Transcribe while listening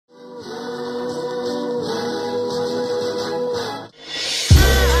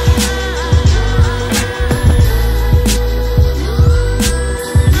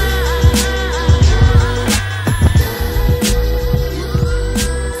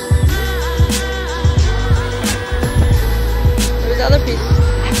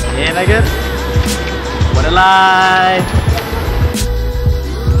like it? What a lie!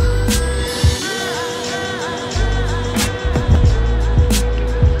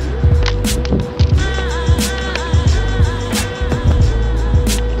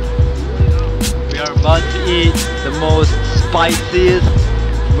 We are about to eat the most spiciest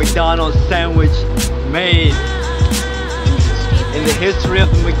McDonald's sandwich made in the history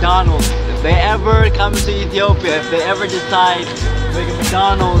of the McDonald's. If they ever come to Ethiopia, if they ever decide to make a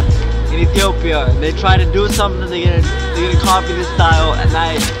McDonald's in Ethiopia, and they try to do something, they're gonna copy this style, and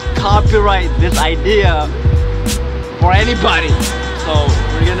I copyright this idea for anybody. So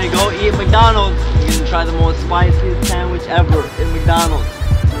we're gonna go eat McDonald's. We're gonna try the most spiciest sandwich ever in McDonald's.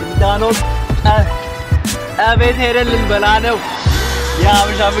 McDonald's. أبيت هيدا اللي نبلانه يا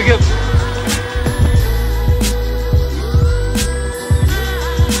مش عم بقف.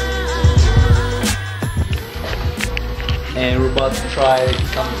 And we're about to try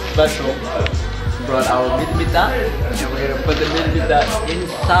something special. We brought our McMitmita, and we're gonna put the McMitmita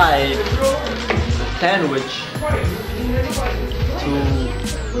inside the sandwich to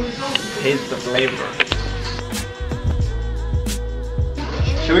taste the flavor.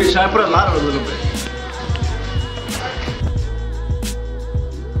 Should I put a lot or a little bit?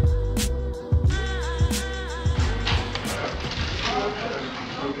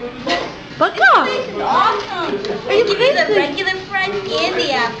 Baka! Are you crazy? The regular fried candy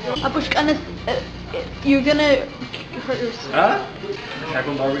apple. Abushka, you're gonna hurt yourself. Huh?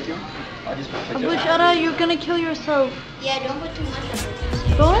 Shakun barbecue? Abushara, you're gonna kill yourself. Yeah, don't put too much of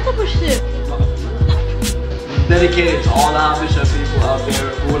it. Don't push it. Dedicated to all the Habesha people out there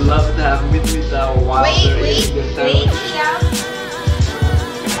who would love to have McMitmita while they're eating the sandwich.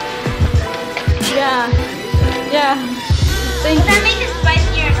 Yeah. Thank you. That makes it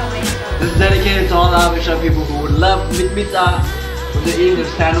spicier in a way. This is dedicated to all the Habesha people who would love McMitmita when they're eating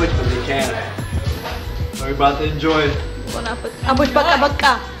their sandwich but they can't. So we're about to enjoy it. Abush,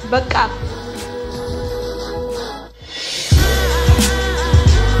 baka.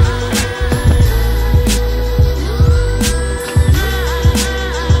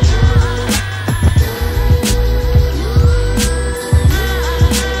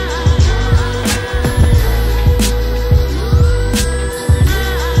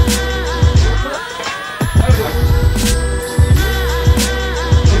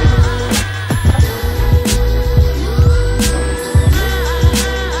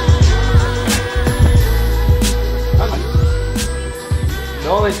 The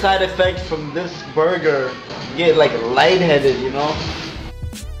only side effect from this burger, you get like lightheaded, you know?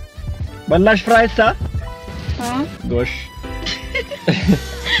 Ballash fries, sir? Huh? Gosh.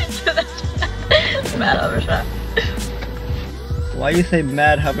 Mad Habesha. Why you say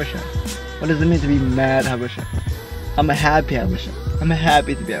mad Habesha? What does it mean to be mad Habesha? I'm a happy Habesha. I'm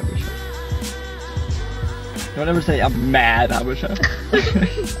happy to be Habesha. Don't ever say I'm mad Habesha.